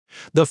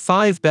The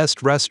 5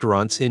 best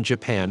restaurants in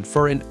Japan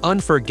for an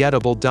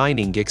unforgettable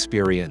dining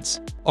experience.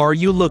 Are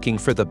you looking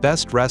for the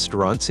best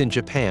restaurants in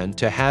Japan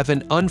to have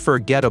an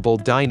unforgettable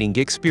dining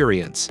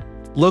experience?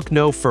 Look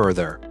no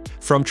further.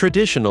 From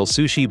traditional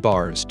sushi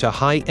bars to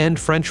high-end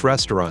French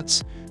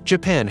restaurants,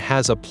 Japan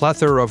has a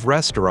plethora of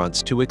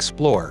restaurants to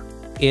explore.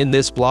 In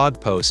this blog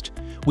post,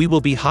 we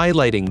will be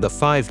highlighting the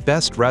 5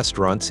 best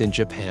restaurants in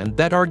Japan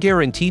that are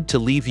guaranteed to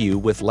leave you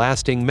with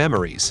lasting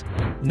memories.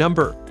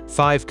 Number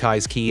 5.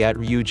 Kaiseki at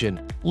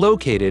Ryujin.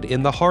 Located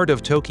in the heart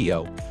of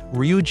Tokyo,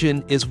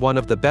 Ryujin is one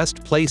of the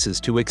best places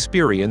to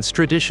experience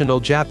traditional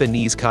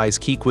Japanese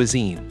kaiseki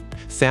cuisine.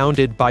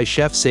 Founded by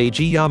Chef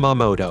Seiji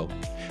Yamamoto,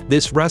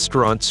 this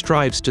restaurant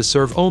strives to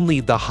serve only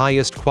the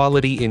highest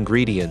quality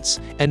ingredients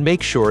and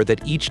make sure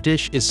that each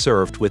dish is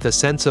served with a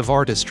sense of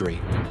artistry.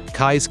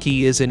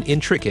 Kaiseki is an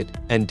intricate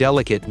and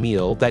delicate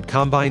meal that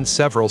combines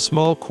several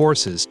small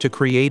courses to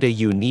create a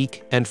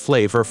unique and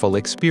flavorful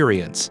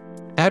experience.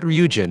 At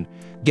Ryujin,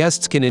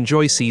 guests can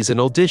enjoy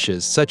seasonal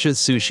dishes such as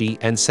sushi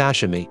and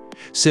sashimi,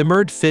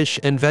 simmered fish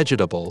and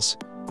vegetables,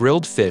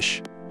 grilled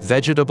fish,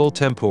 vegetable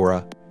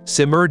tempura,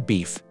 simmered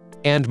beef,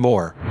 and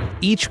more.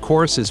 Each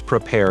course is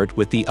prepared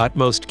with the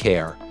utmost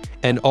care,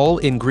 and all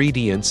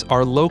ingredients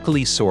are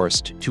locally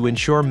sourced to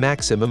ensure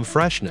maximum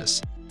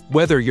freshness.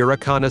 Whether you're a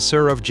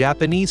connoisseur of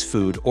Japanese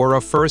food or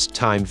a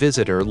first-time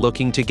visitor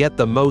looking to get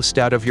the most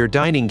out of your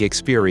dining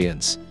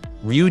experience,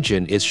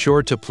 Ryujin is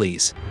sure to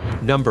please.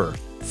 Number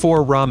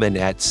 4. Ramen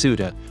at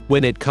Suda.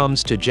 When it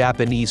comes to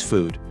Japanese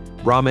food,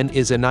 ramen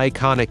is an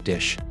iconic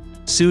dish.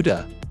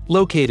 Suda,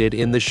 located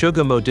in the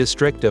Sugamo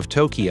district of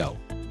Tokyo,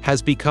 has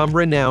become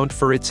renowned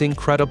for its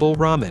incredible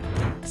ramen.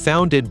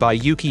 Founded by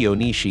Yukio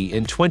Nishi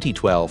in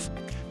 2012,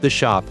 the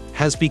shop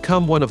has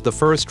become one of the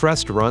first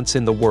restaurants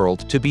in the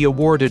world to be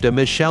awarded a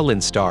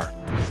Michelin star.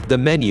 The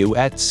menu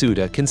at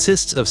Suda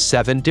consists of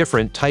 7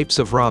 different types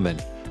of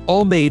ramen,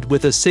 all made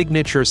with a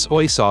signature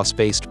soy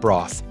sauce-based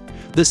broth.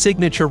 The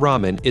signature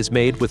ramen is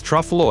made with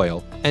truffle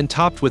oil and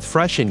topped with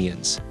fresh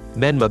onions,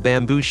 menma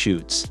bamboo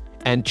shoots,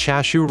 and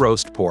chashu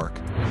roast pork.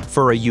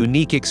 For a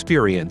unique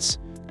experience,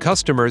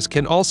 customers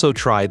can also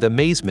try the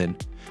mazemen,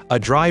 a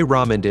dry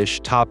ramen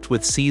dish topped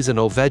with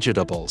seasonal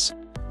vegetables.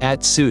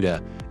 At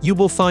Suda, you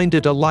will find a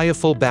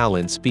delightful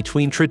balance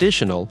between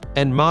traditional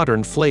and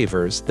modern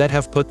flavors that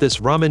have put this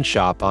ramen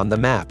shop on the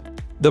map.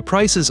 The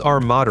prices are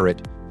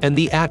moderate, and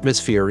the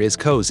atmosphere is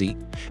cozy,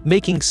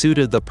 making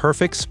Suda the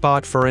perfect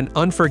spot for an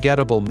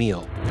unforgettable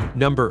meal.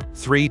 Number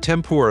 3.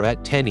 Tempura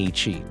at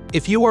Tenichi.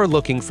 If you are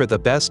looking for the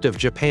best of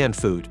Japan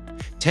food,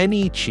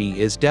 Tenichi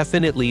is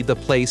definitely the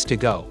place to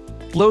go.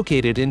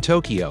 Located in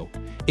Tokyo,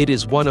 it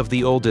is one of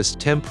the oldest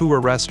tempura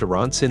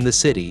restaurants in the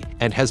city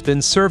and has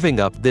been serving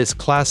up this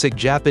classic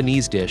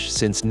Japanese dish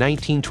since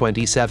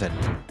 1927.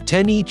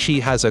 Tenichi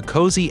has a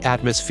cozy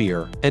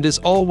atmosphere and is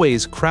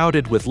always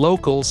crowded with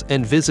locals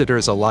and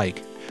visitors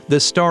alike. The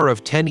star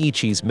of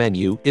Tenichi's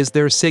menu is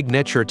their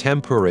signature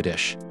tempura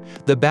dish.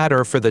 The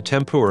batter for the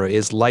tempura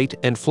is light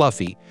and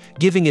fluffy,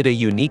 giving it a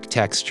unique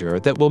texture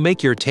that will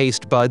make your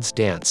taste buds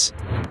dance.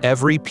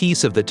 Every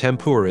piece of the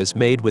tempura is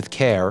made with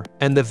care,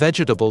 and the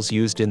vegetables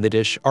used in the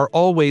dish are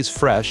always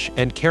fresh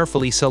and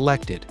carefully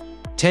selected.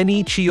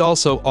 Tenichi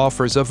also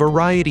offers a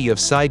variety of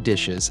side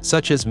dishes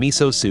such as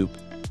miso soup,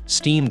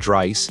 steamed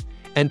rice,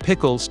 and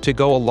pickles to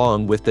go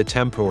along with the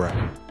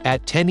tempura.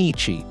 At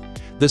Tenichi,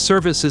 the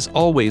service is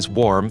always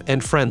warm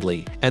and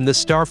friendly, and the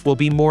staff will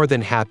be more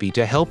than happy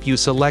to help you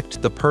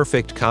select the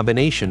perfect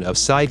combination of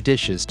side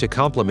dishes to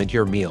complement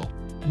your meal.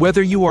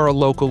 Whether you are a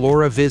local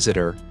or a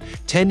visitor,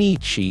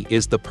 Tenichi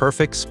is the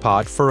perfect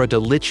spot for a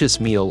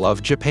delicious meal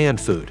of Japan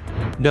food.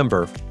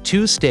 Number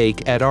 2.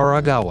 Steak at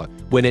Aragawa.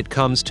 When it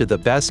comes to the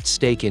best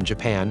steak in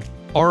Japan,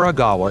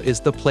 Aragawa is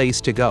the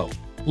place to go.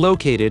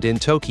 Located in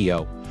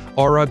Tokyo,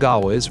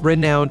 Aragawa is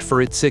renowned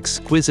for its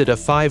exquisite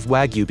A5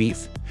 Wagyu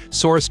beef,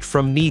 sourced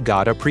from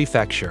Niigata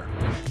Prefecture.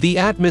 The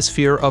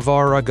atmosphere of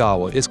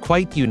Aragawa is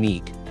quite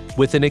unique,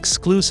 with an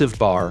exclusive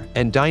bar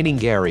and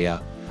dining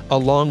area,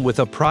 along with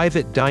a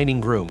private dining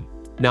room.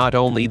 Not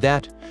only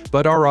that,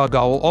 but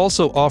Aragawa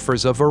also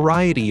offers a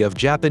variety of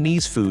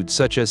Japanese foods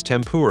such as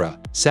tempura,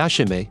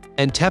 sashimi,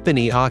 and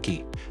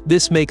teppanyaki.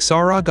 This makes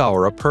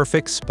Aragawa a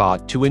perfect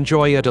spot to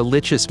enjoy a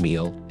delicious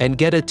meal and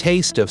get a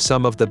taste of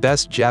some of the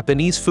best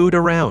Japanese food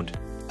around.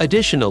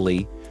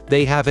 Additionally,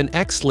 they have an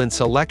excellent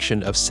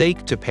selection of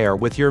sake to pair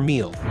with your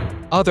meal.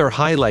 Other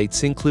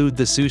highlights include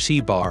the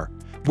sushi bar,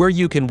 where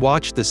you can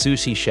watch the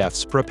sushi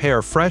chefs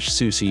prepare fresh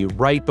sushi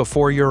right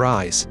before your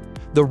eyes.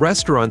 The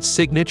restaurant's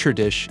signature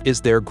dish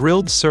is their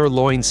grilled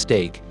sirloin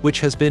steak,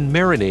 which has been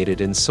marinated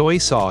in soy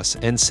sauce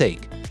and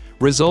sake,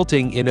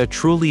 resulting in a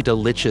truly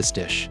delicious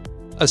dish.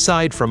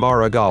 Aside from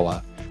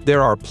Aragawa,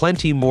 there are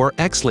plenty more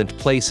excellent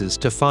places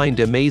to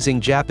find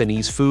amazing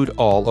Japanese food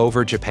all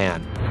over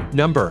Japan.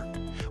 Number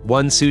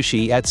 1.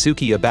 Sushi at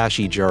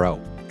Tsukiyabashi Juro.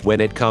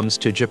 When it comes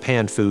to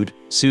Japan food,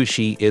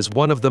 sushi is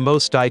one of the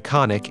most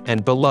iconic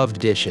and beloved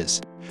dishes.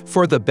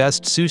 For the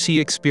best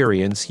sushi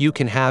experience you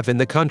can have in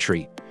the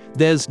country,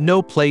 There's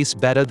no place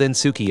better than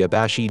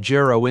Sukiyabashi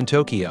Jiro in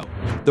Tokyo.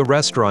 The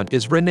restaurant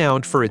is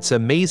renowned for its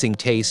amazing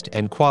taste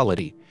and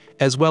quality,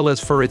 as well as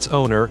for its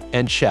owner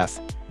and chef,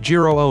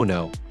 Jiro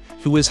Ono,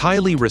 who is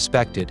highly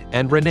respected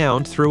and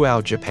renowned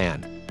throughout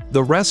Japan.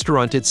 The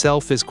restaurant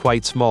itself is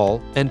quite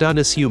small and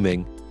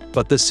unassuming,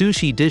 but the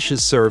sushi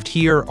dishes served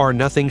here are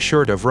nothing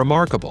short of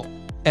remarkable.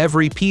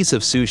 Every piece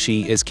of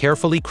sushi is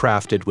carefully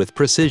crafted with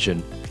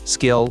precision,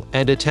 skill,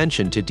 and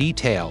attention to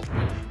detail,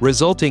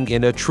 resulting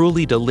in a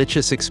truly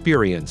delicious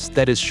experience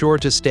that is sure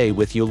to stay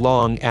with you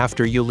long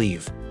after you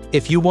leave.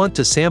 If you want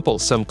to sample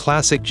some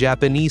classic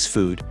Japanese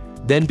food,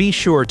 then be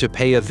sure to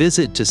pay a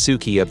visit to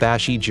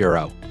Sukiyabashi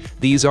Jiro.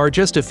 These are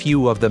just a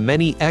few of the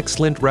many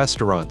excellent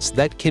restaurants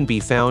that can be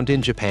found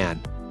in Japan.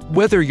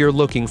 Whether you're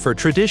looking for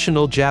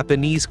traditional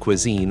Japanese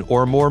cuisine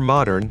or more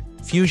modern,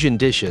 fusion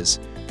dishes,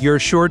 you're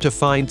sure to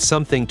find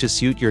something to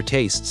suit your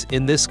tastes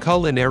in this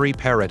culinary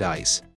paradise.